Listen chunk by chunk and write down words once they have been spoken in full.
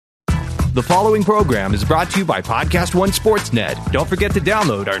The following program is brought to you by Podcast One Sportsnet. Don't forget to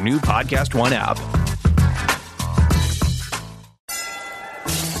download our new Podcast One app.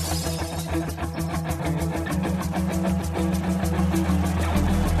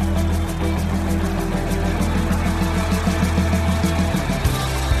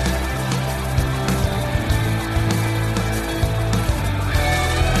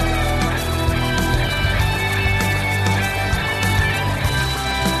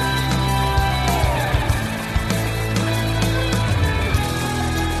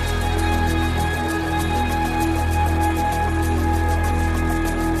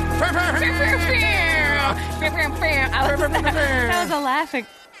 That was a laughing.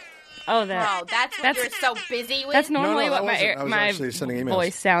 Oh, that's what you're so busy with. That's normally what my emails.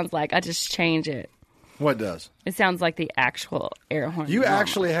 voice sounds like. I just change it. What does? It sounds like the actual air horn. You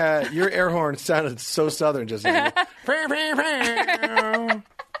actually had your air horn sounded so southern just now.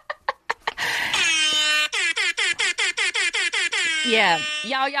 Yeah.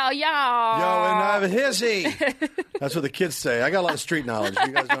 Yo, yo, yo. Yo, and I have a hissy. That's what the kids say. I got a lot of street knowledge.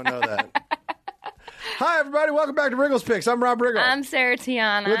 You guys don't know that. Hi, everybody. Welcome back to Wriggles Picks. I'm Rob Riggle. I'm Sarah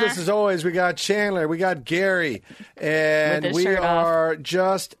Tiana. With us, as always, we got Chandler. We got Gary. And we are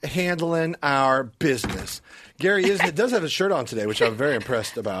just handling our business. Gary does have his shirt on today, which I'm very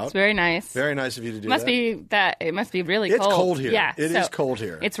impressed about. It's very nice. Very nice of you to do that. It must be really cold. cold. It's cold here. Yeah, it is cold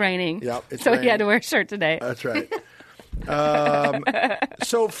here. It's raining. Yep, it's so raining. he had to wear a shirt today. That's right.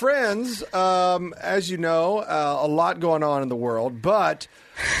 So, friends, as you know, a lot going on in the world, but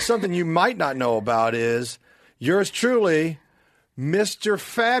something you might not know about is yours truly, Mr.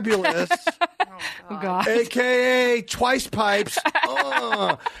 Fabulous, Oh, God. a.k.a. Twice Pipes,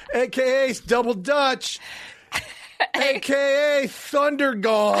 a.k.a. Double Dutch, a.k.a. Thunder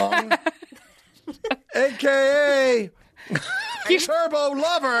Gong, a.k.a. Turbo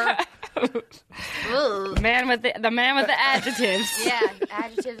Lover. The man with the adjectives. Yeah,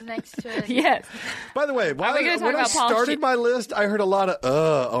 adjectives next to it. Yes. By the way, when I started my list, I heard a lot of,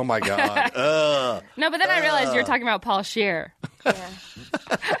 oh my God, No, but then I realized you were talking about Paul Scheer. Yeah.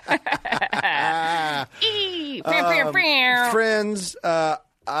 Friends,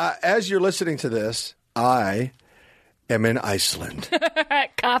 as you're listening to this, I am in Iceland.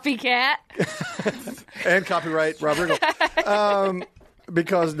 Copycat. And copyright Rob Riggle.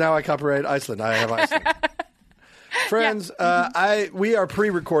 Because now I copyright Iceland. I have Iceland. Friends, we are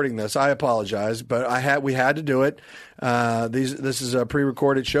pre-recording this. I apologize, but we had to do it. This is a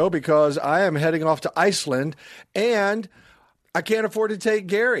pre-recorded show because I am heading off to Iceland, and I can't afford to take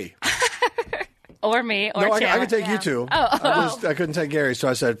Gary. Or me, or no, Chandler. I can take you two. Oh. I couldn't take Gary, so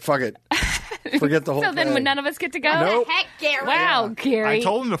I said, fuck it. Forget the whole thing. So then none of us get to go? Nope. Heck, Gary. Wow, Gary. I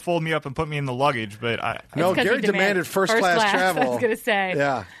told him to fold me up and put me in the luggage, but Gary demanded first class travel. I was going to say.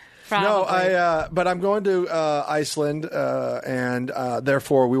 Yeah. Probably. No, but I'm going to Iceland, and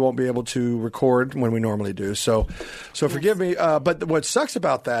therefore we won't be able to record when we normally do. So forgive me. But what sucks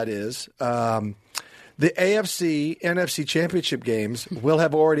about that is the AFC NFC Championship games will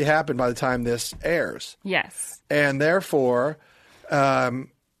have already happened by the time this airs. Yes. And therefore,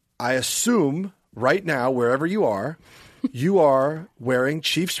 I assume right now, wherever you are wearing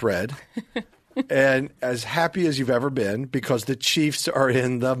Chiefs red. And as happy as you've ever been because the Chiefs are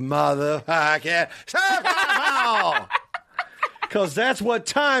in the motherfucking Super Bowl. Because that's what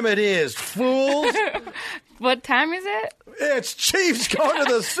time it is, fools. What time is it? It's Chiefs going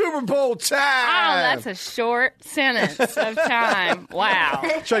to the Super Bowl time. Oh, that's a short sentence of time. Wow.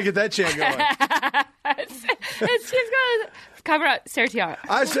 Try to get that chant going. It's Chiefs going to cover up Sarah Tiana.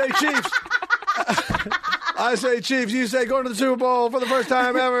 I say Chiefs. I say Chiefs. You say going to the Super Bowl for the first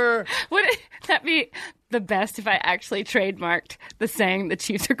time ever. Wouldn't that be the best if I actually trademarked the saying the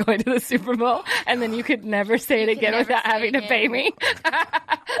Chiefs are going to the Super Bowl and then you could never say it again without having to pay me?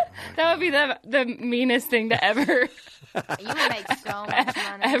 That would be the meanest thing to ever You would make so much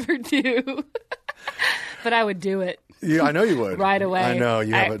money. ever do. But I would do it. Yeah, I know you would. Right away. I know.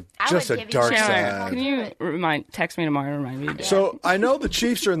 You have just a dark side. Can you text me tomorrow and remind me to do it? So I know the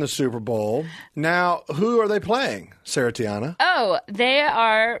Chiefs are in the Super Bowl. Now, who are they playing, Sarah Tiana? Oh, they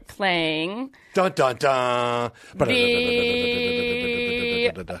are playing Dun, dun, dun.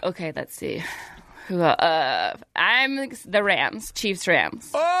 Okay, let's see. I'm the Rams, Chiefs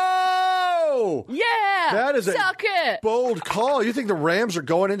Rams. Oh! Yeah! That is Suck a it! bold call. You think the Rams are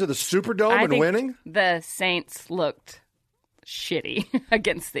going into the Superdome I and think winning? The Saints looked shitty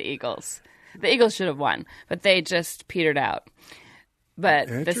against the Eagles. The Eagles should have won, but they just petered out. But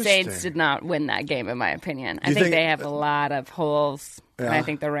the Saints did not win that game, in my opinion. I think they have a lot of holes, and I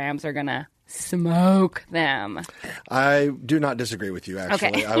think the Rams are going to smoke them. I do not disagree with you, actually.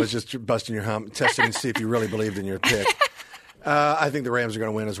 Okay. I was just busting your hump, testing to see if you really believed in your pick. I think the Rams are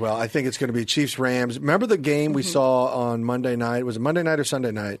going to win as well. I think it's going to be Chiefs-Rams. Remember the game we saw on Monday night? Was it Monday night or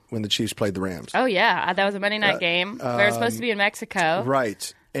Sunday night when the Chiefs played the Rams? Oh, yeah. That was a Monday night game. We were supposed to be in Mexico.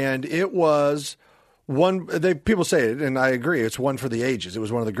 Right. And it was one. People say it, and I agree. It's one for the ages. It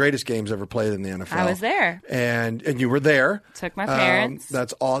was one of the greatest games ever played in the NFL. I was there. And you were there. Took my parents.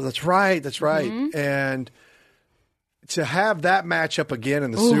 That's all. That's right. That's right. And to have that matchup again in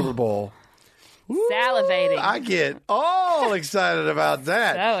the Super Bowl. Salivating. I get all excited about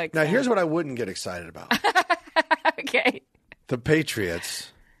that. So excited. Now, here's what I wouldn't get excited about. Okay. The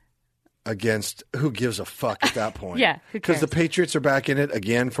Patriots against who gives a fuck at that point. Yeah, who because cares? the Patriots are back in it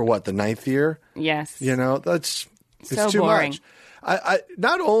again for what, the 9th year? Yes. You know, it's So too boring. much. I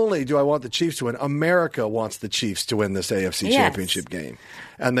not only do I want the Chiefs to win, America wants the Chiefs to win this AFC Yes. Championship game,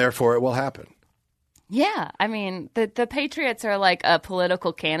 and therefore it will happen. Yeah, I mean, the Patriots are like a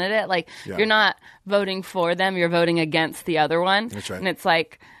political candidate. Like, Yeah. you're not voting for them, you're voting against the other one. That's right. And it's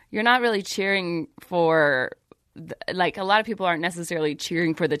like, you're not really cheering for, like, a lot of people aren't necessarily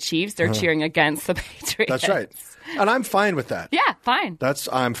cheering for the Chiefs, they're cheering against the Patriots. That's right. And I'm fine with that. Yeah, fine.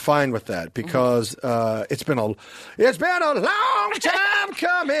 I'm fine with that because it's been a long time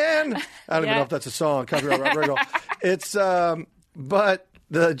coming. I don't even know if that's a song. Copyright Rodrigo. It's but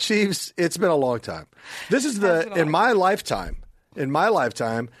the Chiefs. It's been a long time. This is in my lifetime.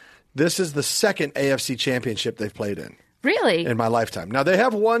 This is the second AFC Championship they've played in. Really? In my lifetime. Now they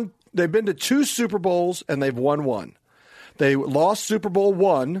have won. They've been to 2 Super Bowls and they've won 1. They lost Super Bowl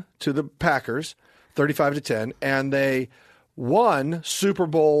 1 to the Packers, 35-10, and they won Super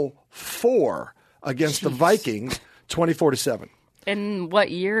Bowl 4 against the Vikings, 24-7. And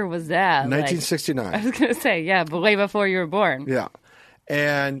what year was that? 1969. I was going to say, yeah, but way before you were born. Yeah.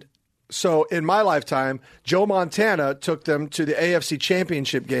 And so in my lifetime, Joe Montana took them to the AFC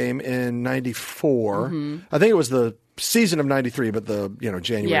Championship game in 94. I think it was the season of 93, but the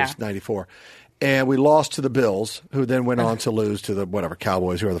January of 94. And we lost to the Bills, who then went on to lose to the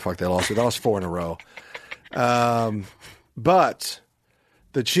Cowboys, whoever the fuck they lost to. They lost 4 in a row. But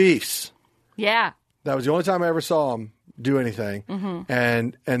the Chiefs. Yeah. That was the only time I ever saw them do anything.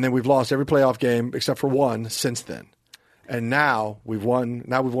 And then we've lost every playoff game except for 1 since then. And now we've won 2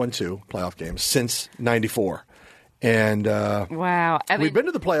 playoff games since 94. And wow. we've been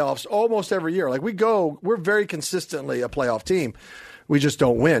to the playoffs almost every year. Like we're very consistently a playoff team. We just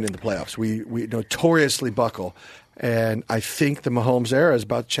don't win in the playoffs. We notoriously buckle. And I think the Mahomes era is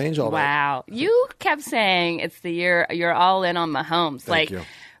about to change all that. Wow. You kept saying it's the year you're all in on Mahomes. Thank you.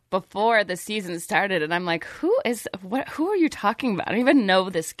 Before the season started, and I'm like, who are you talking about? I don't even know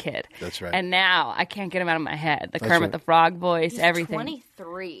this kid. That's right. And now I can't get him out of my head. The That's Kermit right. the Frog voice, He's everything.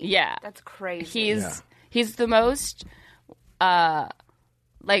 23. Yeah. That's crazy. He's the most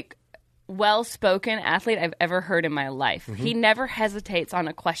well-spoken athlete I've ever heard in my life. He never hesitates on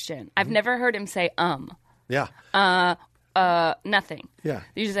a question. I've never heard him say Yeah. nothing. Yeah.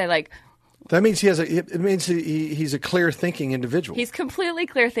 You just say like, That means he's a clear thinking individual. he's completely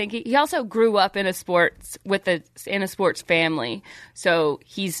clear thinking. He also grew up in a sports family, so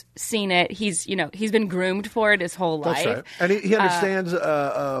he's seen it. He's been groomed for it his whole life. That's right. And he understands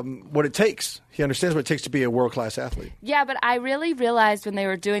what it takes. He understands what it takes to be a world-class athlete. Yeah, but I really realized when they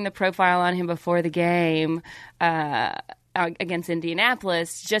were doing the profile on him before the game against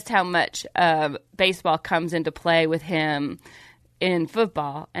Indianapolis just how much baseball comes into play with him in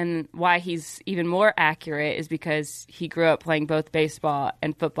football, and why he's even more accurate is because he grew up playing both baseball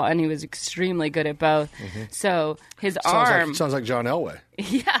and football, and he was extremely good at both. So his arm Sounds like John Elway.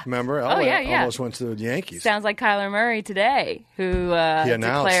 Yeah. Remember? Elway yeah. almost went to the Yankees. sounds like Kyler Murray today, who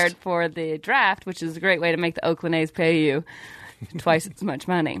declared for the draft, which is a great way to make the Oakland A's pay you twice as much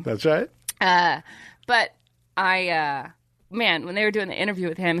money. That's right. But when they were doing the interview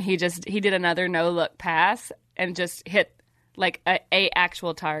with him, he did another no-look pass and just hit like a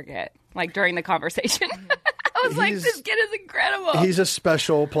actual target, like during the conversation. I was like, this kid is incredible. He's a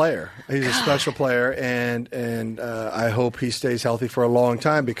special player. He's a special player, and I hope he stays healthy for a long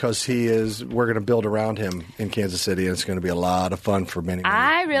time because we're going to build around him in Kansas City, and it's going to be a lot of fun for many,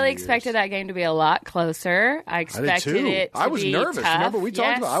 I really many expected years. that game to be a lot closer. I expected too. it to I was be nervous. tough. Remember, we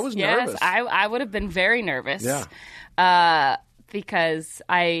talked about it. I was nervous. I would have been very nervous. Yeah. Because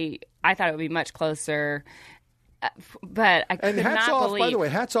I thought it would be much closer. but I could And hats not off, believe. by the way,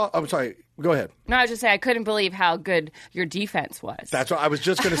 hats off. I'm sorry. Go ahead. No, I was just saying I couldn't believe how good your defense was. That's what I was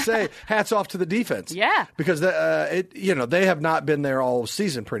just going to say. Hats off to the defense. Yeah. Because they have not been there all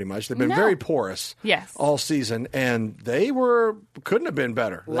season pretty much. They've been very porous. Yes. All season, and they couldn't have been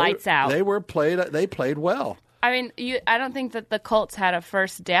better. Lights out. They played well. I mean, I don't think that the Colts had a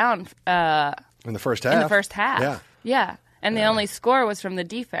first down In the first half. Yeah. Yeah. And the only score was from the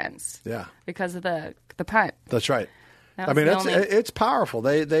defense. Yeah. Because of the punt. That's right. That I was mean, the only- it's powerful.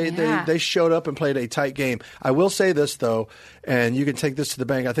 They showed up and played a tight game. I will say this, though, and you can take this to the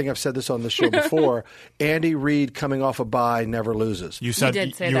bank. I think I've said this on the show before. Andy Reid, coming off a bye, never loses. You said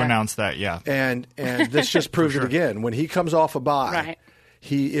did say you that. announced that, yeah. And this just proves it again. When he comes off a bye, Right.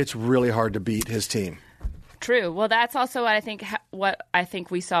 it's really hard to beat his team. True. Well, that's also what I think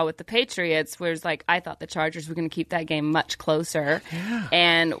we saw with the Patriots, whereas I thought the Chargers were going to keep that game much closer. Yeah.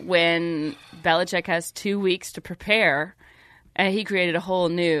 And when Belichick has 2 weeks to prepare, and he created a whole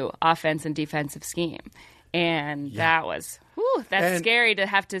new offense and defensive scheme. And that was that's scary to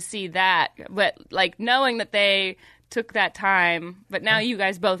have to see that. But knowing that they took that time, but now you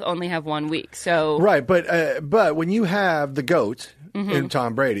guys both only have 1 week. So Right, but when you have the GOAT in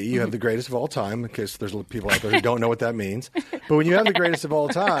Tom Brady, you have the greatest of all time, because there's people out there who don't know what that means. But when you have the greatest of all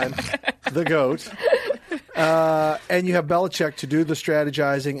time, the GOAT, and you have Belichick to do the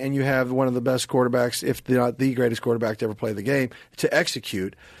strategizing, and you have one of the best quarterbacks, if not the greatest quarterback to ever play the game, to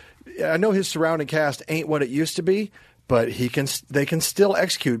execute. I know his surrounding cast ain't what it used to be, but they can still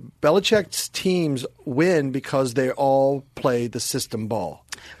execute. Belichick's teams win because they all play the system ball.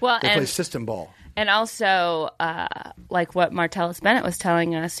 Well, They play system ball. And also, like what Martellus Bennett was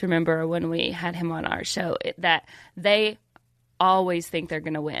telling us, remember when we had him on our show, that they always think they're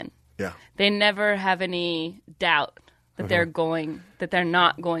going to win. Yeah. They never have any doubt that they're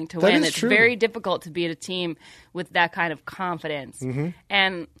not going to win. is It's true. very difficult to beat a team with that kind of confidence.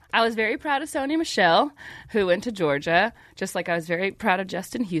 And I was very proud of Sony Michel, who went to Georgia, just like I was very proud of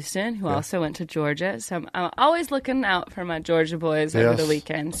Justin Houston, who also went to Georgia. So I'm always looking out for my Georgia boys over the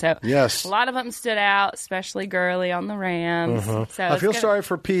weekend. So Yes. a lot of them stood out, especially Gurley on the Rams. So I feel sorry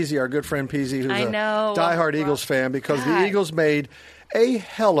for Peasy, our good friend Peasy, who's I a know. diehard Eagles fan, because the God. Eagles made a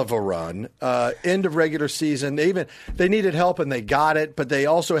hell of a run end of regular season. They needed help and they got it, but they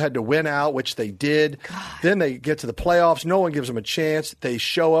also had to win out, which they did. Then they get to the playoffs. No one gives them a chance. They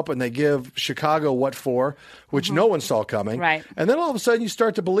show up and they give Chicago what for, which no one saw coming. Right. And then all of a sudden you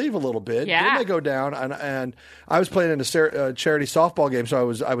start to believe a little bit. Yeah. Then they go down, and I was playing in a charity softball game, so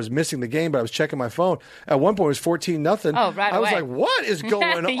I was missing the game, but I was checking my phone. At one point it was 14-0. Oh, right I was away. like, what is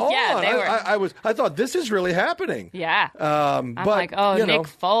going on? Yeah, they were- I thought, this is really happening. Yeah. I'm But, like, you know. Nick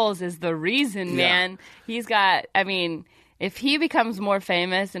Foles is the reason, man. He's got, if he becomes more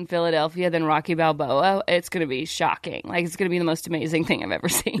famous in Philadelphia than Rocky Balboa, it's going to be shocking. It's going to be the most amazing thing I've ever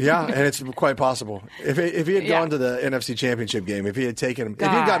seen. Yeah, and it's quite possible. If he had gone to the NFC Championship game, if he had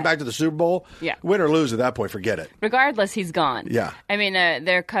gotten back to the Super Bowl, win or lose at that point, forget it. Regardless, he's gone. Yeah.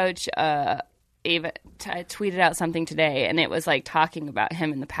 Their coach even tweeted out something today, and it was talking about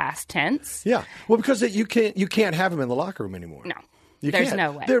him in the past tense. Yeah, well, because you can't have him in the locker room anymore. No. You There's can't.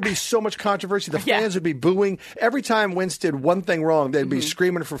 no way. There'd be so much controversy. The Yeah. fans would be booing. Every time Wentz did one thing wrong, they'd be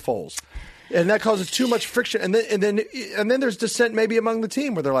screaming for Foles. And that causes too much friction. And then there's dissent maybe among the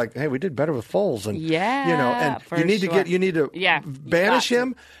team where they're like, hey, we did better with Foles. And, for you need sure. you need to banish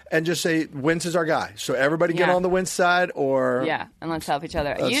him and just say, Wentz is our guy. So everybody get on the Wentz side, or. Yeah, and let's help each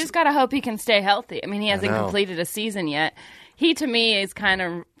other. You just got to hope he can stay healthy. He hasn't completed a season yet. He, to me, is kind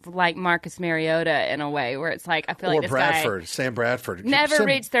of like Marcus Mariota in a way, where it's I feel like this Bradford, guy Sam Bradford. never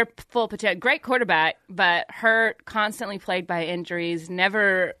reached their full potential. Great quarterback, but hurt, constantly plagued by injuries,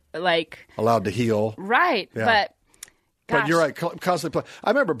 never allowed to heal. Right, Yeah. but But you're right, constantly play.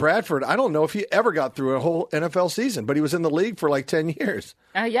 I remember Bradford. I don't know if he ever got through a whole NFL season, but he was in the league for 10 years.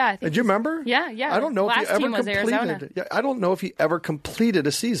 Yeah, I think Did you remember? Yeah. I don't know if he Last ever team was completed. Arizona. Yeah, I don't know if he ever completed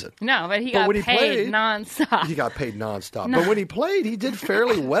a season. No, but he But got when he paid played, nonstop. He got paid nonstop. But when he played, he did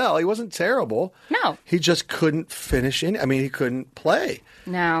fairly well. He wasn't terrible. No. He just couldn't finish he couldn't play.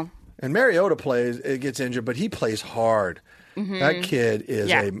 No. And Mariota gets injured, but he plays hard. That kid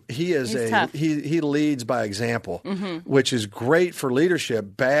is He's tough. he leads by example, which is great for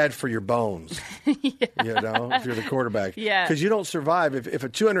leadership, bad for your bones. If you're the quarterback, because you don't survive if a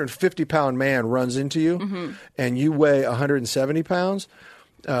 250-pound man runs into you and you weigh 170 pounds.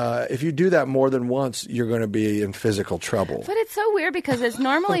 If you do that more than once, you're going to be in physical trouble. But it's so weird because it's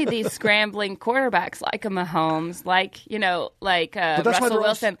normally these scrambling quarterbacks like a Mahomes, Russell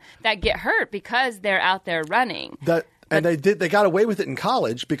Wilson, that get hurt because they're out there running. They got away with it in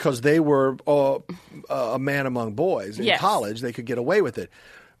college because they were a man among boys. In Yes. college, they could get away with it.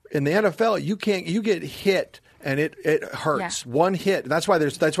 In the NFL, you can't. You get hit and it hurts. Yeah. One hit. That's why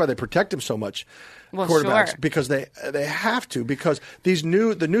they protect him so much. Well, Quarterbacks sure. because they have to, because the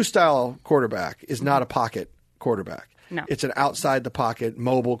new style quarterback is not a pocket quarterback. No. It's an outside the pocket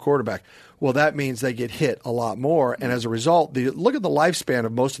mobile quarterback. Well, that means they get hit a lot more, and as a result, look at the lifespan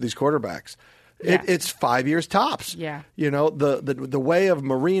of most of these quarterbacks. Yeah. It's 5 years tops. Yeah. You know, the way of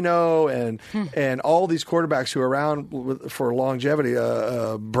Marino and all these quarterbacks who are around for longevity,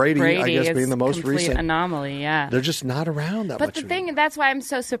 Brady, I guess, is being the most complete recent. anomaly, yeah. They're just not around that much. But the thing, that's why I'm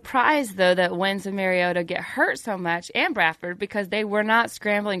so surprised, though, that Wentz and Mariota get hurt so much, and Bradford, because they were not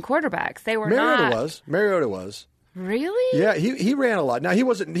scrambling quarterbacks. They were not. Mariota was. Really? Yeah, he ran a lot. Now he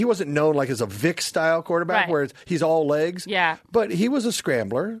wasn't known like as a Vic style quarterback Right. where he's all legs. Yeah. But he was a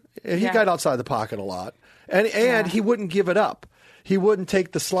scrambler. And he Yeah. got outside the pocket a lot. And he wouldn't give it up. He wouldn't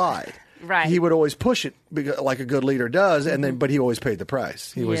take the slide. Right. He would always push it like a good leader does, but he always paid the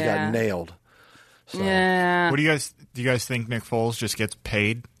price. He always Yeah. got nailed. So. Yeah. What do you guys think Nick Foles just gets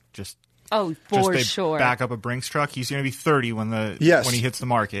paid? Oh, Just for they sure. back up a Brinks truck. He's going to be 30 when Yes. he hits the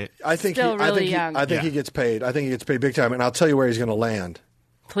market. I think Still really young. I think he gets paid. I think he gets paid big time, and I'll tell you where he's going to land.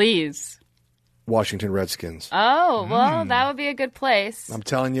 Please. Washington Redskins. Oh, well, that would be a good place. I'm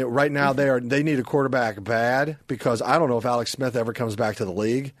telling you, right now they need a quarterback bad, because I don't know if Alex Smith ever comes back to the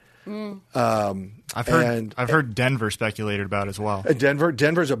league. I've heard Denver speculated about as well.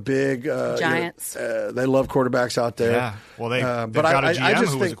 Denver's a big Giants. They love quarterbacks out there. Yeah. Well, they've but got a I GM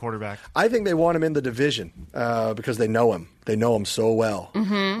just who was think- a quarterback. I think they want him in the division because they know him. They know him so well.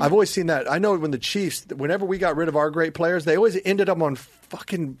 Mm-hmm. I've always seen that. I know when the Chiefs, whenever we got rid of our great players, they always ended up on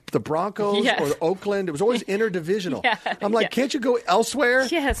fucking the Broncos Yes. or Oakland. It was always interdivisional. Yeah, I'm like, yeah. can't you go elsewhere?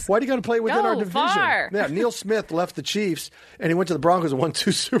 Yes. Why do you got to play within Go our division? far. Yeah, Neil Smith left the Chiefs and he went to the Broncos and won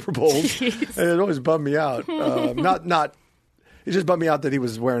 2 Super Bowls. Jeez. And it always bummed me out. Not. It just bummed me out that he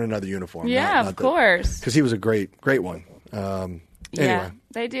was wearing another uniform. Yeah, of course. Because he was a great one. Anyway. Yeah,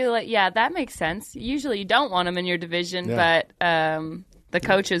 they do. That makes sense. Usually you don't want them in your division, Yeah. but the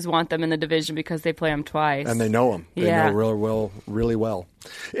coaches want them in the division because they play them twice. And they know him. They Yeah. know really well.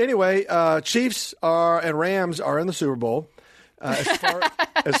 Anyway, Chiefs and Rams are in the Super Bowl, as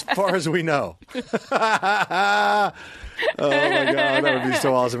far as we know. Oh my God, that would be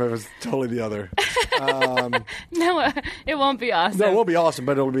so awesome if it was totally the other. No, it won't be awesome. No, it won't be awesome,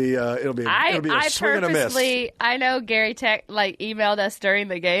 but it'll be a I swing and a miss. purposely, I know Gary emailed us during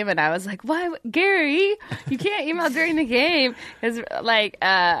the game, and I was like, "Why, Gary? You can't email during the game." Because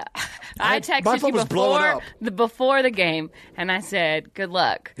I my texted phone you was blowing before the game, and I said, "Good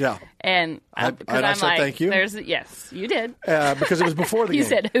luck." Yeah. And I I'm said like, thank you. Yes, you did. Because it was before the You game.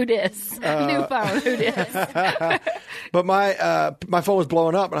 said, "Who dis?" New phone, who dis? But my phone was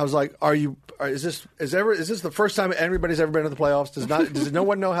blowing up, and I was like, Is this the first time anybody's ever been to the playoffs? Does no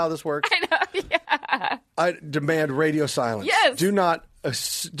one know how this works? I know, yeah. I demand radio silence. Yes.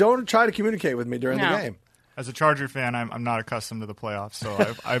 Don't try to communicate with me during the No. game. As a Charger fan, I'm not accustomed to the playoffs,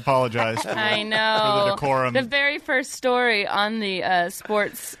 so I apologize. I For know. the decorum. The very first story on the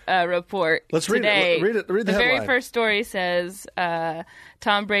sports report Let's read it. today. Read the very headline. first story says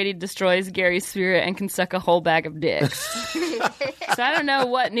Tom Brady destroys Gary's spirit and can suck a whole bag of dicks. So I don't know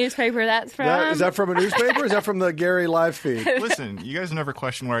what newspaper that's from. Is that from a newspaper? Or is that from the Gary live feed? Listen, you guys never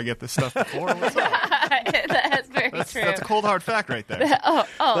question where I get this stuff before. What's up? That's very true. That's a cold hard fact right there.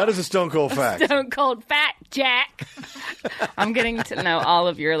 That is a stone cold fact. Stone cold fact, Jack. I'm getting to know all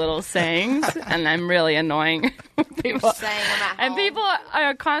of your little sayings, and I'm really annoying people. Saying them at And home. people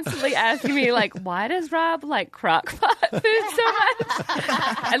are constantly asking me, like, why does Rob like crock pot food so much?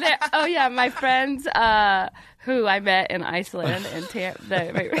 And my friends who I met in Iceland and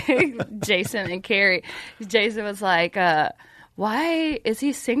Jason and Carrie. Jason was like, why is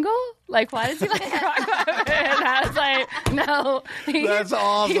he single? Like, why does he like crock pot food? And I was like, no. That's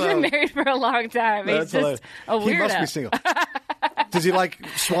awesome. He's been married for a long time. That's He's just a weirdo. He must be single. Does he like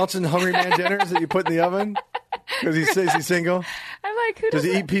Swanson Hungry Man dinners that you put in the oven? Because he says he's single. I'm like, who Does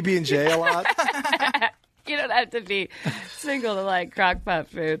he eat PB&J a lot? You don't have to be single to like crock pot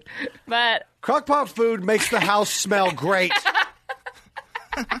food. But Crockpot food makes the house smell great.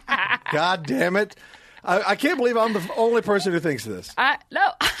 God damn it. I can't believe I'm the only person who thinks this. no.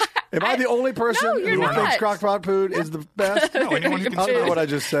 Am I the only person No, you're who not. thinks crockpot food is the best? No, anyone who can I don't know what I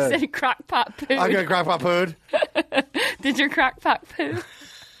just said. Said crock pot food. I got crockpot food. Did your crock pot poo?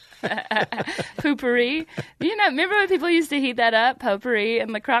 Poopery. Remember when people used to heat that up, potpourri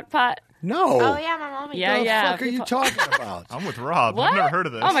in the crock pot? No. Oh, yeah, my mom. Yeah, What the yeah. fuck are you talking about? I'm with Rob. What? I've never heard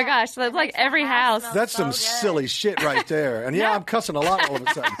of this. Oh my gosh, that's like every house. That's some So good. silly shit right there. And yeah, I'm cussing a lot all of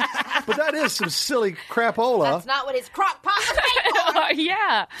a sudden. But that is some silly crapola. That's not what his crock pot was made for.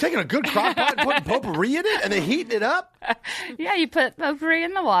 Yeah. Taking a good crock pot and putting potpourri in it and then heating it up? Yeah, you put potpourri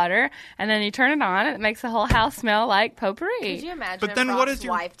in the water, and then you turn it on, and it makes the whole house smell like potpourri. Could you imagine But if then what Brock's is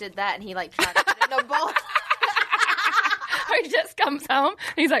your- wife did that and he like tried to put it in a bowl? He just comes home,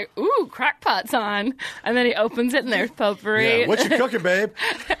 and he's like, ooh, crackpot's on. And then he opens it, and there's potpourri. Yeah. What you cooking, babe?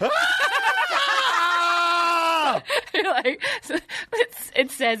 Like,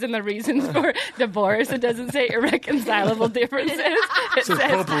 it says in the reasons for divorce, it doesn't say irreconcilable differences. It says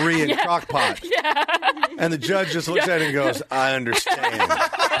potpourri and crock pot. Yeah. And the judge just looks at it and goes, I understand.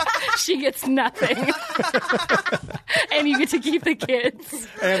 She gets nothing. And you get to keep the kids.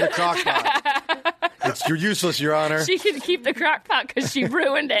 And the crock pot. You're useless, Your Honor. She can keep the crock pot because she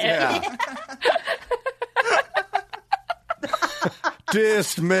ruined it. Yeah.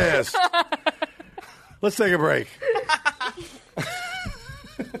 Dismissed. Let's take a break.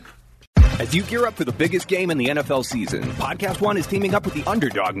 As you gear up for the biggest game in the NFL season, Podcast One is teaming up with the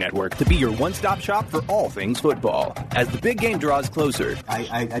Underdog Network to be your one-stop shop for all things football. As the big game draws closer,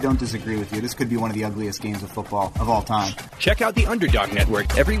 I don't disagree with you. This could be one of the ugliest games of football of all time. check out the Underdog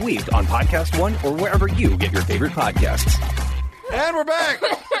Network every week on Podcast One or wherever you get your favorite podcasts. And we're back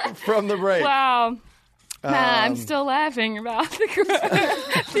from the break. Wow. I'm still laughing about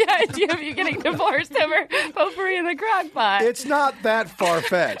the idea of you getting divorced over potpourri in the crock pot. It's not that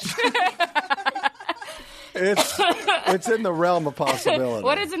far-fetched. It's in the realm of possibility.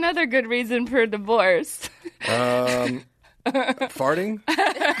 What is another good reason for divorce? Farting?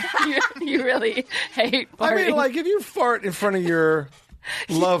 You really hate farting. I mean, like, if you fart in front of your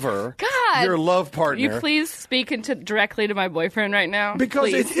lover, God, your love partner. You please speak directly to my boyfriend right now? Because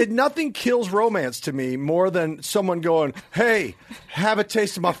please. nothing kills romance to me more than someone going, hey, have a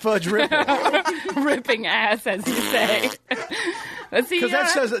taste of my fudge ripple. Ripping ass, as you say.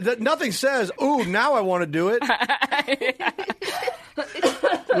 Because nothing says, ooh, now I want to do it.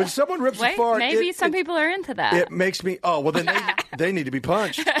 When someone rips a fart, maybe some people are into that. It makes me, then they need to be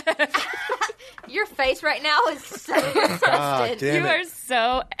punched. Your face right now is so disgusted. You are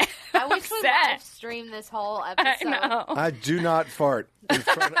so I wish we upset. live streamed this whole episode. I know. I do not fart in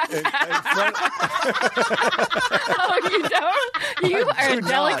front of... Oh, you don't? You are a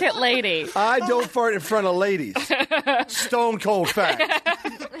delicate lady. I don't fart in front of ladies. Stone cold fact.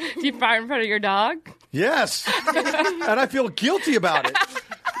 Do you fart in front of your dog? Yes. And I feel guilty about it.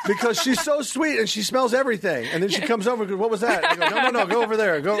 Because she's so sweet and she smells everything. And then she comes over and goes, what was that? And I go, no, go over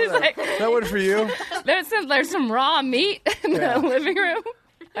there. Go over there. Like, that one for you. There's some raw meat in the living room.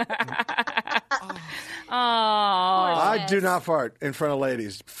 Oh, I do not fart in front of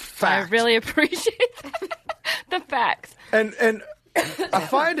ladies. Fact. I really appreciate the facts. And I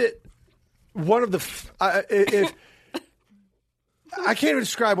find it one of the... if I can't even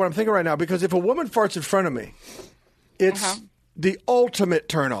describe what I'm thinking right now, because if a woman farts in front of me, it's the ultimate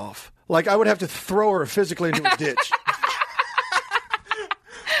turnoff. Like, I would have to throw her physically into a ditch.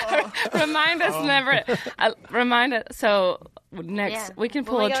 Remind us so next we can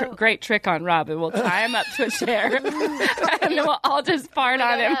pull a great trick on Robin. We'll tie him up to a chair and then we'll all just fart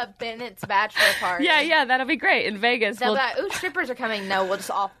on him. Bennett's bachelor party. Yeah, that'll be great in Vegas. They'll be like, ooh, strippers are coming. No, we'll just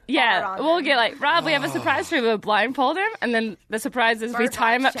all fart on we'll them. get like, Rob, we have a surprise for you. We'll blindfold him, and then the surprise is we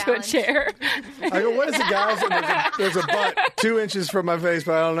tie him up to a chair. I go, what is it, guys? And there's a butt 2 inches from my face,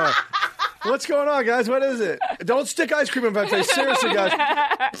 but I don't know. What's going on, guys? What is it? Don't stick ice cream in my face. Seriously, guys.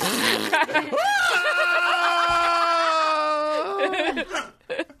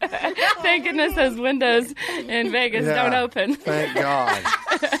 Thank goodness those windows in Vegas don't open. Thank God.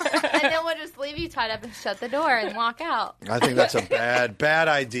 And then we'll just leave you tied up and shut the door and walk out. I think that's a bad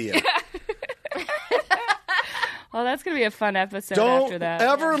idea. Well, that's going to be a fun episode after that. Don't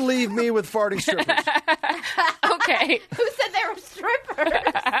ever leave me with farting strippers. Okay. Who said they were strippers?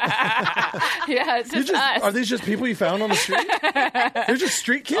 Yeah, it's just us. Are these just people you found on the street? They're just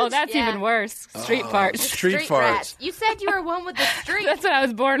street kids? Oh, that's even worse. Street farts. Street farts. Rats. You said you were one with the street. That's what I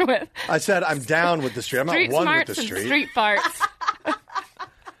was born with. I said I'm down with the street. I'm Street not one smarts with the street. and street farts.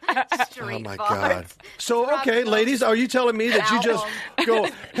 Street Oh, my farts. God. So, okay, ladies, are you telling me that you just go,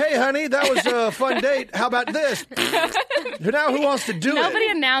 hey, honey, that was a fun date. How about this? Now who wants to do Nobody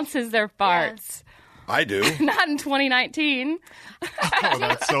it? announces their farts. I do. Not in 2019. Oh,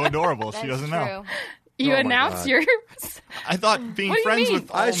 that's so adorable. She doesn't know. You Oh, my announce God. yours. I thought being What do you friends mean?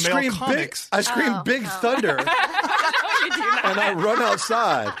 with all male comics. I scream big thunder, No, you do not. and I run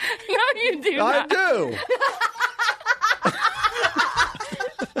outside. No, you do I not. do.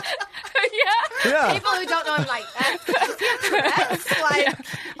 Yeah. Yeah. People who don't know him like, that's like...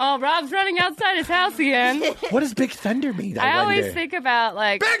 Oh, Rob's running outside his house again. What does Big Thunder mean? I always think about,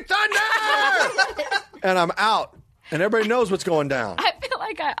 like... Big Thunder! And I'm out. And everybody knows what's going down. I feel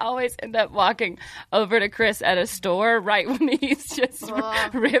like I always end up walking over to Chris at a store right when he's just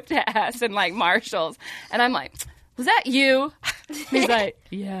ripped ass in, like, Marshalls. And I'm like, was that you? He's like,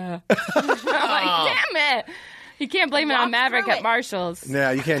 yeah. I'm like, damn it. You can't blame it on Maverick at Marshalls. Yeah,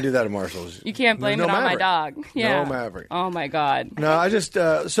 you can't do that at Marshalls. You can't blame it on my dog. Yeah. No Maverick. Oh, my God. No, I just...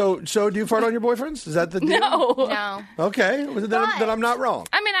 So do you fart on your boyfriends? Is that the deal? No. Okay. Well, then I'm not wrong.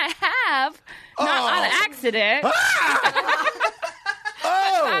 I mean, I have. Not on accident.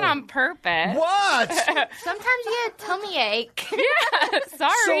 Not on purpose. What? Sometimes you get a tummy ache. Yeah,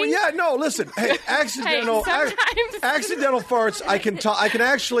 sorry. So yeah, no. Listen, hey, accidental farts. I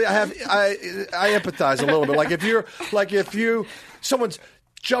empathize a little bit. If someone's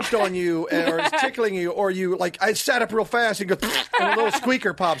jumped on you or is tickling you, or you I sat up real fast and go, and a little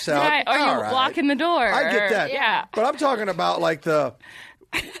squeaker pops out. Right, or you walk in the door. I get that. Yeah, but I'm talking about the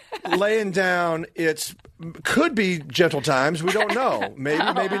laying down. It's could be gentle times. We don't know. Maybe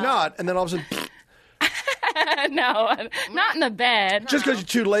not. And then all of a sudden. No, not in the bed. Just because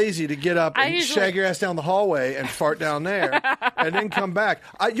you're too lazy to get up and shag your ass down the hallway and fart down there and then come back.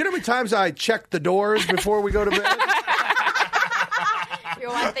 You know how many times I check the doors before we go to bed? Your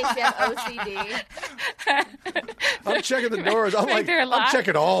wife thinks you have OCD. I'm checking the doors. I'm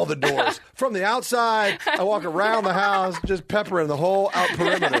checking all the doors. From the outside, I walk around the house, just peppering the whole out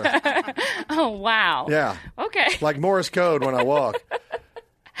perimeter. Oh, wow. Yeah. Okay. Like Morse code when I walk.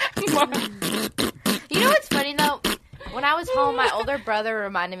 You know what's funny, though? When I was home, my older brother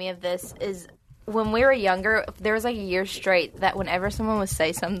reminded me of this, is when we were younger, there was a year straight that whenever someone would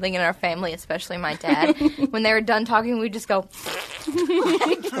say something in our family, especially my dad, when they were done talking, we'd just go...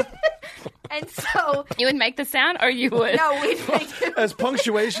 And so... You would make the sound, or you would? No, we'd make it. As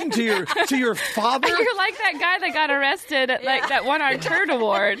punctuation to your father? You're like that guy that got arrested at that won our Turd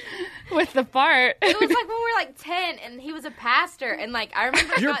Award with the fart. It was when we were 10, and he was a pastor, and I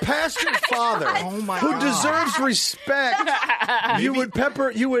remember... Your pastor's father, who deserves respect, you would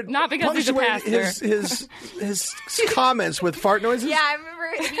not because he's a pastor. his comments with fart noises? Yeah, I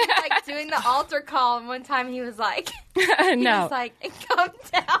remember he was doing the altar call, and one time he was like... No. He was like, calm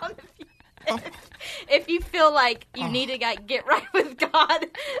down if you feel like you need to get right with God.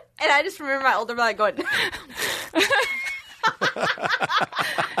 And I just remember my older brother going...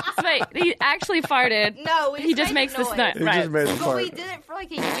 Wait, he actually farted. No, he just makes the snot. He just made the fart. But we did it for a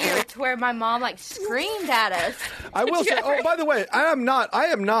year to where my mom screamed at us. I will say. Oh, by the way, I am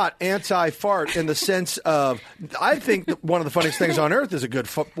not anti-fart in the sense of I think that one of the funniest things on earth is a good,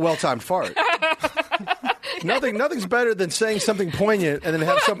 well-timed fart. Nothing's better than saying something poignant and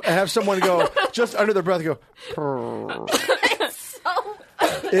then have someone go just under their breath go.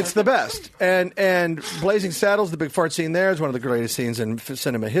 It's the best. And Blazing Saddles, the big fart scene there is one of the greatest scenes in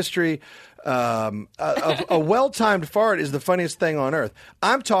cinema history. A well-timed fart is the funniest thing on earth.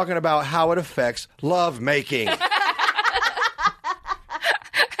 I'm talking about how it affects love making.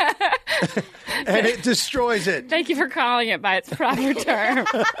 And it destroys it. Thank you for calling it by its proper term.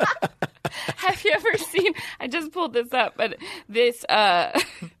 Have you ever seen, I just pulled this up, but this,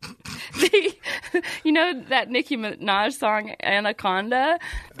 you know that Nicki Minaj song, Anaconda?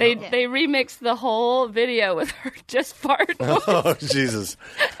 They remixed the whole video with her just fart noise. Oh, Jesus.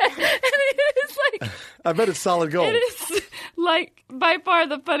 And it is I bet it's solid gold. It is by far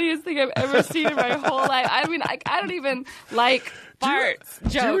the funniest thing I've ever seen in my whole life. I mean, I don't even like farts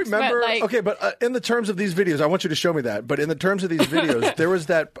jokes. Do you remember? But in the terms of these videos, I want you to show me that. But in the terms of these videos, there was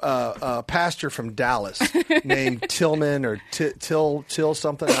that pastor from Dallas named Tillman or Till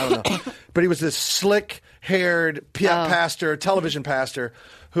something. I don't know. But he was this slick-haired pastor, television pastor,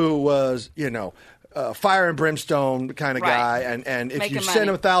 who was, fire and brimstone kind of guy, and if you sent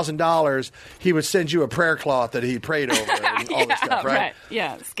him $1,000, he would send you a prayer cloth that he prayed over and all this stuff, right?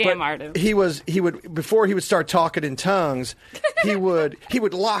 Yeah, scam artist. He would before he would start talking in tongues, he would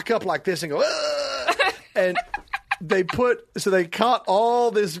lock up like this and go, "Ugh!" And they caught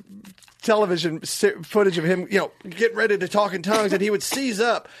all this television footage of him, getting ready to talk in tongues, and he would seize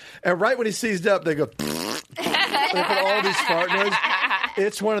up, and right when he seized up, they go, they put all these fart noises.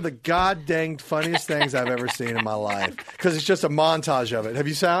 It's one of the god-dang funniest things I've ever seen in my life because it's just a montage of it. Have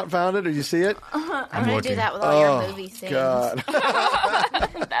you found it or you see it? I'm going to do that with all your movie scenes. God.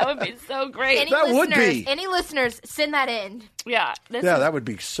 That would be so great. Any listeners, send that in. Yeah. That would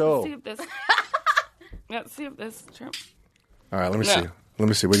be so. Let's see if this is true. All right, let me see. Let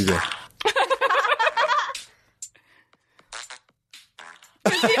me see. What do you do?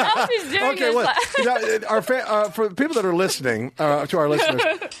 she's doing Okay, for people that are listening, to our listeners,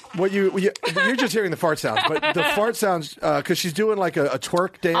 you're just hearing the fart sounds, but the fart sounds, because she's doing like a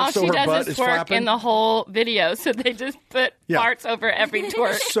twerk dance, so her butt is flapping. In the whole video, so they just put farts over every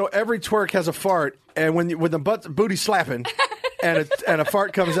twerk. So every twerk has a fart, and when the booty slapping, and a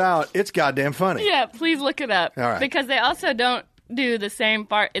fart comes out, it's goddamn funny. Yeah, please look it up. All right. Because they also don't do the same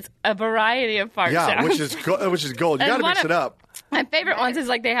fart. It's a variety of fart sounds. Yeah, which is gold. You got to mix it up. My favorite ones is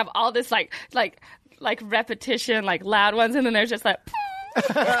like they have all this like repetition, like loud ones, and then there's just like. And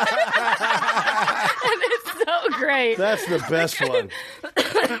it's so great. That's the best one.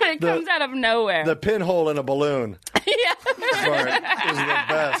 It comes out of nowhere. The pinhole in a balloon. Yeah. Fart is the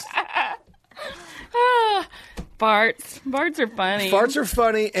best. Farts. Farts are funny. Farts are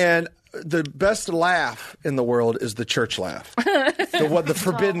funny, and the best laugh in the world is the church laugh. The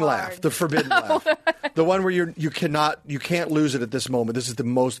forbidden laugh. The forbidden laugh. The one where you can't lose it at this moment. This is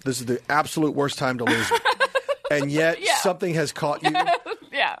the absolute worst time to lose it. And yet something has caught you.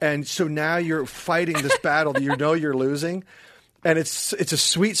 Yeah. And so now you're fighting this battle that you know you're losing. And it's a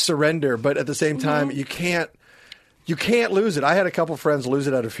sweet surrender, but at the same time you can't lose it. I had a couple friends lose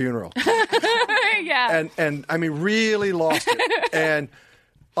it at a funeral. Yeah. And I mean really lost it. And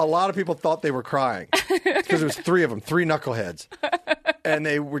a lot of people thought they were crying because there was three of them, three knuckleheads, and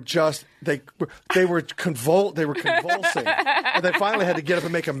they were convulsing, and they finally had to get up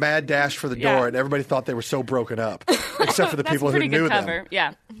and make a mad dash for the door, and everybody thought they were so broken up, except for the people who knew them.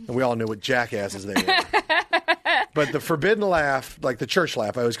 Yeah, and we all knew what jackasses they were. But the forbidden laugh, like the church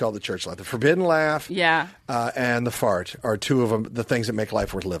laugh, I always call it the church laugh. The forbidden laugh, and the fart are two of them, the things that make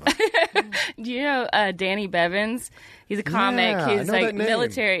life worth living. Do you know Danny Bevins? He's a comic. He's like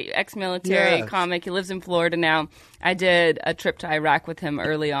ex-military comic. He lives in Florida now. I did a trip to Iraq with him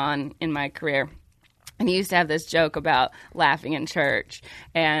early on in my career. And he used to have this joke about laughing in church.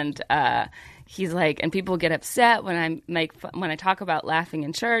 And he's like, and people get upset when I talk about laughing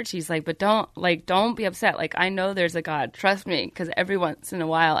in church. He's like, but don't be upset. Like, I know there's a God. Trust me. Because every once in a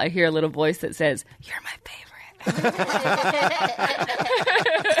while I hear a little voice that says, "You're my favorite."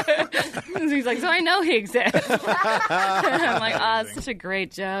 He's like, so I know he exists. I'm like, it's such a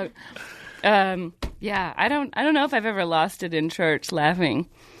great joke. I don't know if I've ever lost it in church laughing.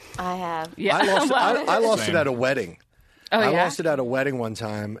 I have. Yeah, I lost it at a wedding. I lost it at a wedding one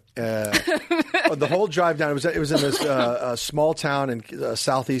time. The whole drive down, it was in this small town in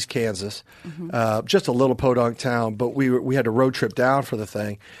southeast Kansas, just a little podunk town. But we had a road trip down for the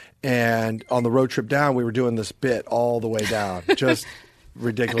thing, and on the road trip down, we were doing this bit all the way down, just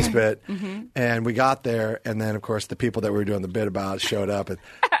ridiculous bit. And we got there, and then of course the people that we were doing the bit about showed up, and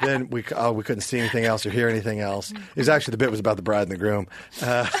then we couldn't see anything else or hear anything else. It was actually, the bit was about the bride and the groom.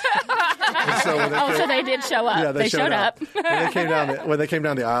 So they did show up. Yeah, they showed up. When they came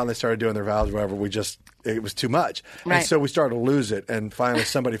down the aisle and they started doing their vows or whatever, it was too much. Right. And so we started to lose it. And finally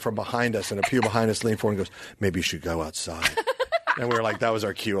somebody from behind us, in a pew behind us, leaned forward and goes, "Maybe you should go outside." And we were like, that was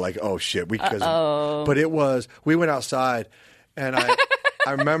our cue. Like, oh shit. But we went outside, and I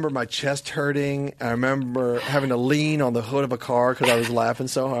remember my chest hurting. I remember having to lean on the hood of a car because I was laughing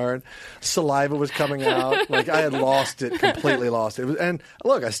so hard. Saliva was coming out. Like, I had lost it, completely lost it. And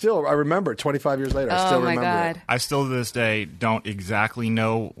look, I remember it 25 years later. I still remember it. I still to this day don't exactly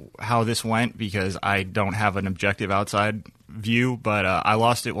know how this went because I don't have an objective outside view, but I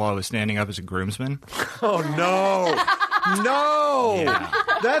lost it while I was standing up as a groomsman. Oh, no. No! Yeah.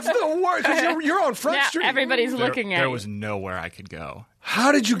 That's the worst. 'Cause you're on Front Street. Everybody's looking at you. There was nowhere I could go.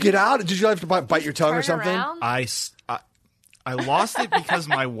 How did you get out? Did you have to bite your tongue or something? Around? I lost it because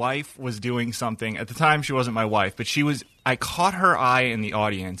my wife was doing something. At the time, she wasn't my wife, but I caught her eye in the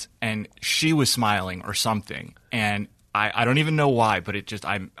audience, and she was smiling or something. And I don't even know why, but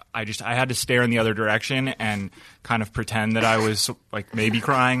I had to stare in the other direction and kind of pretend that I was like maybe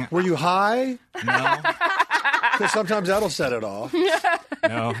crying. Were you high? No. Because sometimes that'll set it off.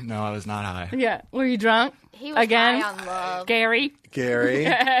 No, I was not high. Yeah. Were you drunk? He was again? high on love. Gary.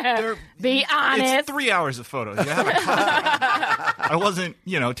 Be honest. It's 3 hours of photos. You have a cocktail. I wasn't,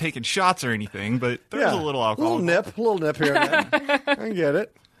 taking shots or anything, but there was a little alcohol. A little nip here and there.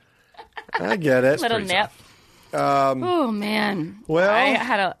 I get it. Little nip. Oh, man.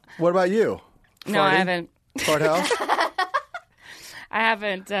 Well, what about you? No, I haven't. Fart house? I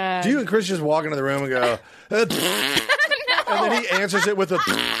haven't. Do you and Chris just walk into the room and go, no. And then he answers it with a,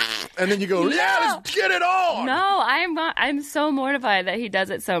 and then you go, let's get it on. No, I'm so mortified that he does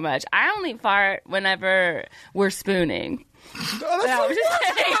it so much. I only fart whenever we're spooning. Oh, I'm just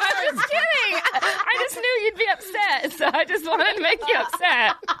kidding. I just knew you'd be upset, so I just wanted to make you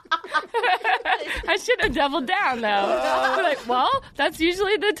upset. I should have doubled down, though. Like, well, that's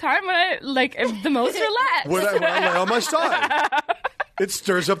usually the time when I, am the most relaxed. When I lay on my side. It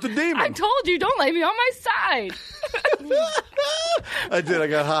stirs up the demon. I told you, don't lay me on my side. I did. I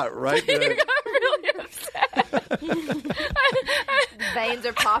got hot right there. You got really upset. Veins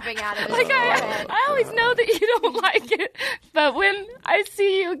are popping out of his forehead. I always know that you don't like it, but when I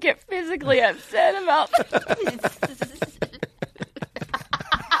see you get physically upset about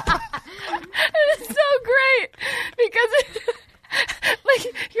it's so great because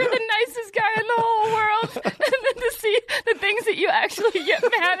you're the nicest guy in the whole world, and then to see the things that you actually get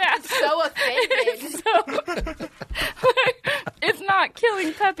mad at. So offended. It's not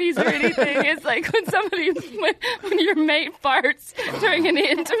killing puppies or anything. It's like when when your mate farts during an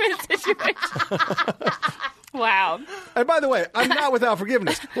intimate situation. Wow. And by the way, I'm not without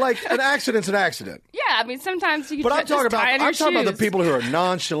forgiveness. Like, an accident's an accident. Yeah, I mean, sometimes you can But I'm talking about the shoes. people who are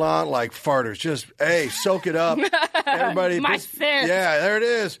nonchalant, like farters. Just, hey, soak it up. Everybody. My scent. Yeah, there it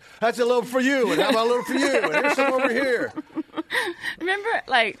is. That's a little for you, and how about a little for you? And here's some over here. Remember,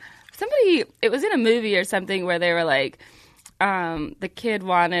 it was in a movie or something where they were like, the kid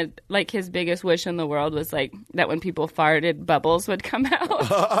wanted, his biggest wish in the world was, that when people farted, bubbles would come out.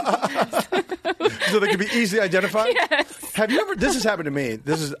 So they could be easily identified? Yes. Have you ever, this has happened to me.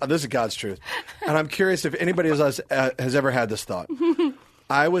 This is God's truth. And I'm curious if anybody has ever had this thought.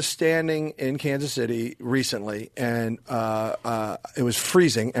 I was standing in Kansas City recently, and it was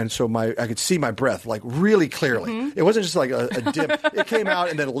freezing, and so I could see my breath, really clearly. Mm-hmm. It wasn't just like a dip. It came out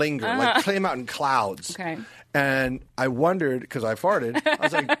and then lingered, came out in clouds. Okay. And I wondered, because I farted, I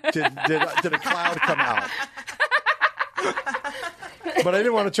was like, did a cloud come out? But I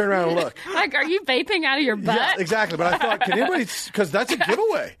didn't want to turn around and look. Are you vaping out of your butt? Yeah, exactly. But I thought, can anybody, because that's a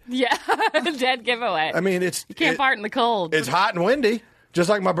giveaway. Yeah, dead giveaway. I mean, you can't fart in the cold. It's hot and windy, just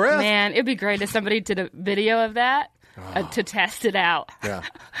like my breath. Man, it'd be great if somebody did a video of that to test it out. Yeah.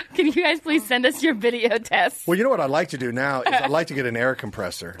 Can you guys please send us your video tests? Well, you know what I'd like to do now is I'd like to get an air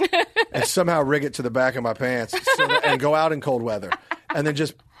compressor and somehow rig it to the back of my pants and go out in cold weather, and then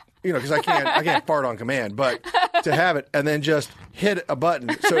just, because I can't fart on command, but to have it and then just hit a button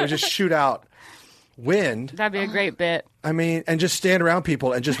so it would just shoot out wind. That'd be a great bit. I mean, and just stand around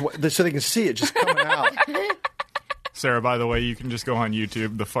people and just so they can see it just coming out. Sarah, by the way, you can just go on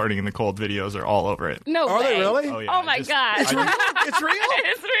YouTube. The farting in the cold videos are all over it. No Are way. they really? Oh, yeah. Oh my God. It's real? It's real?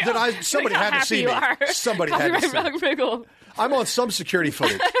 It's real. Then somebody Look how had to see happy me. you are. Somebody had to see me. I'm on some security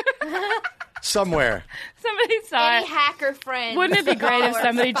footage. Somewhere. Somebody saw Any it. hacker friend. Wouldn't it be great if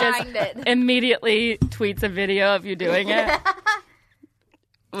somebody just find it. immediately tweets a video of you doing it?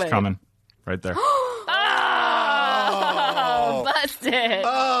 It's coming. Right there. Oh, busted.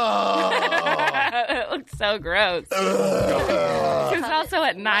 Oh. It looks so gross. It's also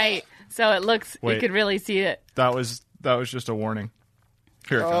at night, so it looks, you Wait. could really see it. That was just a warning.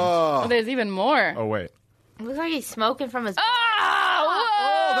 Here it comes. Oh, there's even more. Oh, wait. It looks like he's smoking from his.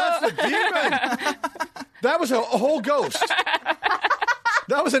 Oh, that's the demon. That was a whole ghost.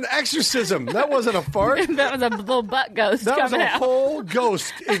 That was an exorcism. That wasn't a fart. That was a little butt ghost That was coming a out. whole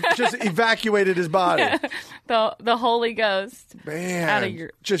ghost. It just evacuated his body. The Holy Ghost. Man, Out of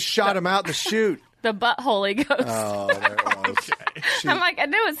your- just shot him out in the chute. The butt Holy Ghost. Oh, there it was. I'm like, I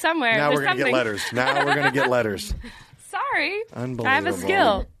knew it somewhere. Now There's we're going to get letters. Now we're going to get letters. Sorry. Unbelievable. I have a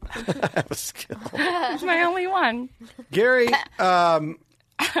skill. I have a skill. It's my only one. Gary, talk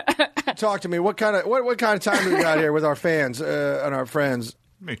to me. What kind of time do we got here with our fans and our friends?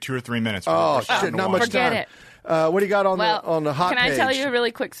 Maybe 2 or 3 minutes. Oh, We're starting shit, to not watch. much Forget time. it. What do you got on the hot Can page? I tell you a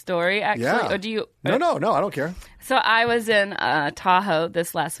really quick story, actually? Yeah. Or do you? No, I don't care. So I was in Tahoe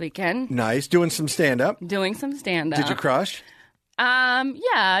this last weekend Nice. Doing some stand-up. doing some stand-up. Did you crush? Yeah, the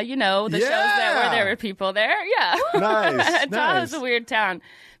shows where there were people there. Yeah. Nice. Tahoe's Nice. a weird town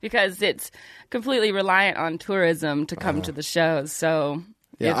because it's completely reliant on tourism to come to the shows. So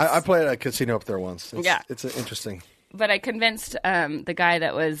Yeah, it's- I played at a casino up there once. Yeah. It's interesting. But I convinced the guy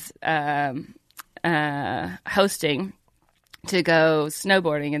that was hosting to go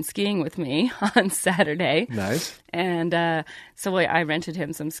snowboarding and skiing with me on Saturday. Nice. And so I rented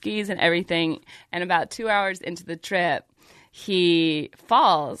him some skis and everything. And about 2 hours into the trip, he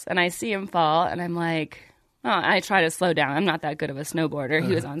falls. And I see him fall. And I'm like, I try to slow down. I'm not that good of a snowboarder.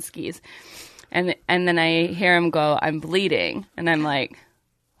 He was on skis. And then I hear him go, I'm bleeding. And I'm like,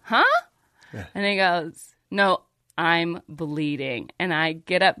 huh? Yeah. And he goes, no, I'm bleeding. And I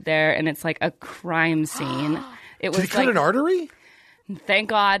get up there, and it's like a crime scene. It was Did he cut an artery? Thank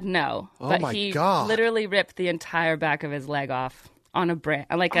God, no. Oh, but my he God. literally ripped the entire back of his leg off on a branch.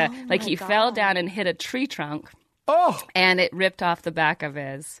 Like he fell down and hit a tree trunk Oh. And it ripped off the back of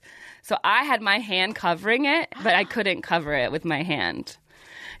his. So I had my hand covering it, but I couldn't cover it with my hand.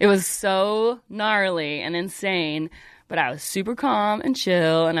 It was so gnarly and insane, but I was super calm and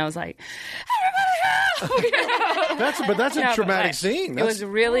chill, and I was like, everybody help! That's a traumatic scene. It was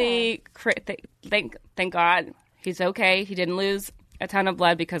really, thank God, he's okay. He didn't lose a ton of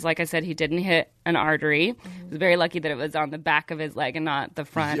blood because, like I said, he didn't hit an artery. He was very lucky that it was on the back of his leg and not the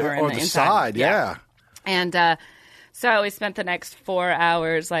front or in the inside. Side, yeah. And so we spent the next 4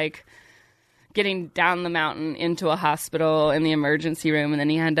 hours, getting down the mountain into a hospital in the emergency room, and then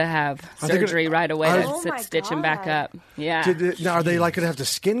he had to have surgery right away to stitch him back up. Yeah. Now, are they going to have to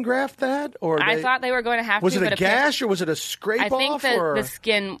skin graft that? I thought they were going to have was to. Was it a gash or was it a scrape off? I think the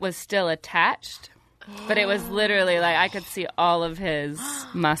skin was still attached. But it was literally I could see all of his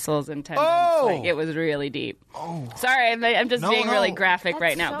muscles and tendons. Oh! It was really deep. Oh. Sorry, I'm just being really graphic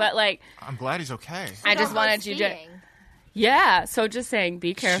right now. But I'm glad he's okay. I just wanted you to. Yeah, so just saying,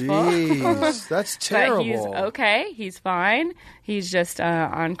 be careful. Jeez, that's terrible. But he's okay. He's fine. He's just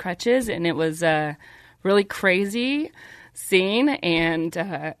on crutches, and it was a really crazy scene, and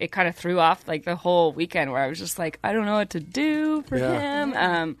it kind of threw off the whole weekend where I was just I don't know what to do for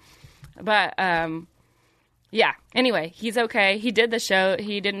him. Yeah. Anyway, he's okay. He did the show.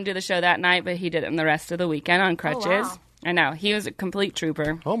 He didn't do the show that night, but he did it in the rest of the weekend on crutches. Oh, wow. I know. He was a complete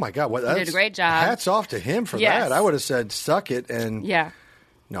trooper. Oh, my God. He did a great job. Hats off to him for that. I would have said, suck it. And yeah.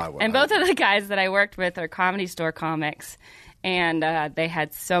 No, I wouldn't. And both of the guys that I worked with are Comedy Store comics. And they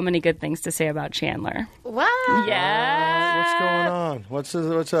had so many good things to say about Chandler. Wow. Yeah. What's going on?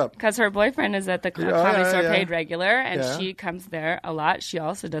 What's up? Because her boyfriend is at the Comedy Store paid regular, and she comes there a lot. She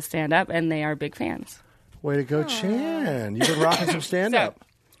also does stand-up, and they are big fans. Way to go, Chan. You've been rocking some stand-up.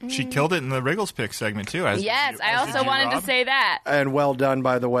 She killed it in the Wriggles Pick segment, too. Yes, I also wanted to say that. And well done,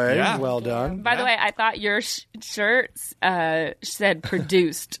 by the way. Yeah. Well done. By the way, I thought your shirt said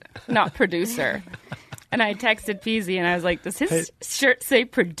produced, not producer. And I texted Peasy, and I was like, does his shirt say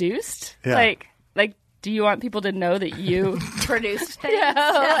produced? Yeah. Do you want people to know that you produced things?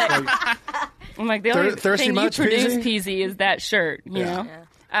 Yeah, I'm like, the only thing you produce, Peasy, is that shirt, you know?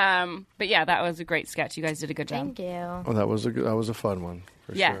 Yeah. But yeah, that was a great sketch. You guys did a good job. Thank you. Oh, that was a fun one.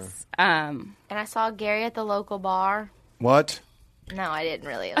 For yes. Sure. And I saw Gary at the local bar. What? No, I didn't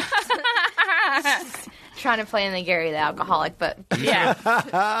really. Trying to play in the Gary the alcoholic, but yeah,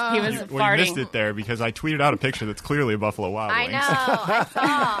 he was farting. You missed it there because I tweeted out a picture that's clearly a Buffalo Wild Wings. I know. I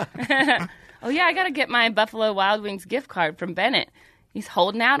saw. Oh yeah, I got to get my Buffalo Wild Wings gift card from Bennett. He's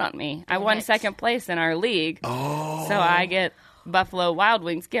holding out on me. I won second place in our league. Oh. So I get Buffalo Wild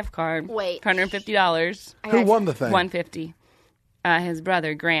Wings gift card. Wait. $150. Who won the thing? $150. His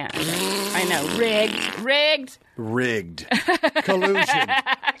brother, Grant. I know. Rigged. Collusion.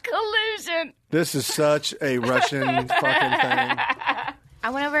 Collusion. This is such a Russian fucking thing. I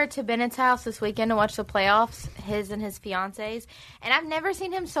went over to Bennett's house this weekend to watch the playoffs, his and his fiance's, and I've never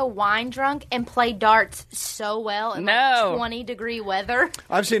seen him so wine drunk and play darts so well in 20-degree weather.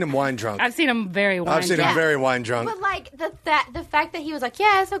 I've seen him wine drunk. I've seen him very wine drunk. I've seen him very wine drunk. But the fact that he was like,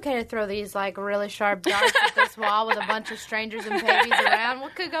 yeah, it's okay to throw these really sharp darts at this wall with a bunch of strangers and babies around.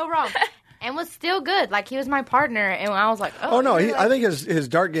 What could go wrong? And was still good. He was my partner, and I was like, oh no, I think his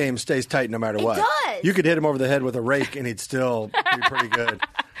dart game stays tight no matter what. It does. You could hit him over the head with a rake, and he'd still be pretty good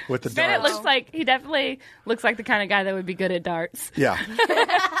with the darts. He definitely looks like the kind of guy that would be good at darts. Yeah.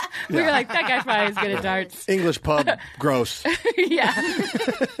 We were like, that guy probably is good at darts. English pub, gross. Yeah.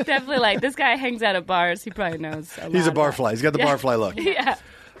 Definitely this guy hangs out at bars. He probably knows a lot. He's a barfly. He's got the barfly look. Yeah.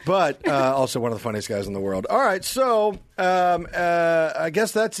 But also one of the funniest guys in the world. All right, so I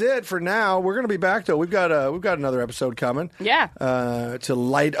guess that's it for now. We're going to be back though. We've got another episode coming. Yeah. To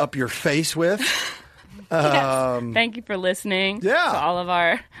light up your face with. Yes. Thank you for listening. Yeah. To all of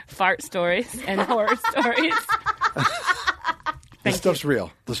our fart stories and horror stories. This stuff's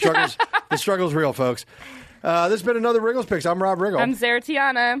real. The struggle's real, folks. This has been another Wriggles Picks. I'm Rob Riggle. I'm Sarah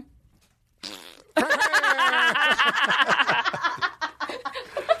Tiana.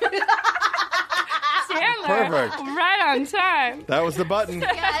 Chandler, perfect. Right on time. That was the button.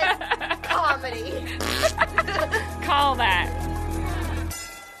 Yes, comedy. Call that.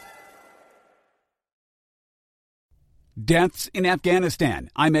 Deaths in Afghanistan.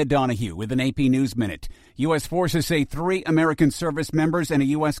 I'm Ed Donahue with an AP News Minute. U.S. forces say 3 American service members and a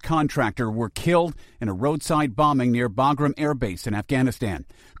U.S. contractor were killed in a roadside bombing near Bagram Air Base in Afghanistan.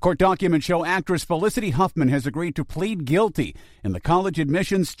 Court documents show actress Felicity Huffman has agreed to plead guilty in the college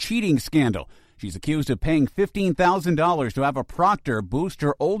admissions cheating scandal. She's accused of paying $15,000 to have a proctor boost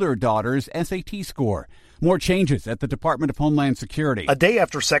her older daughter's SAT score. More changes at the Department of Homeland Security. A day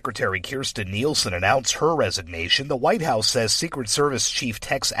after Secretary Kirstjen Nielsen announced her resignation, the White House says Secret Service Chief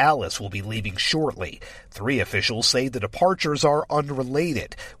Tex Alice will be leaving shortly. 3 officials say the departures are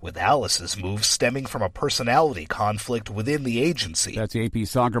unrelated, with Alice's move stemming from a personality conflict within the agency. That's AP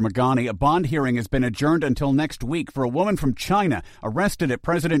Sagar Magani. A bond hearing has been adjourned until next week for a woman from China arrested at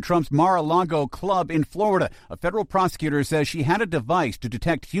President Trump's Mar-a-Lago club in Florida. A federal prosecutor says she had a device to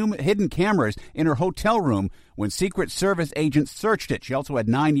detect hidden cameras in her hotel room when Secret Service agents searched it. She also had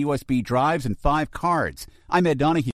 9 USB drives and 5 cards. I'm Ed Donahue.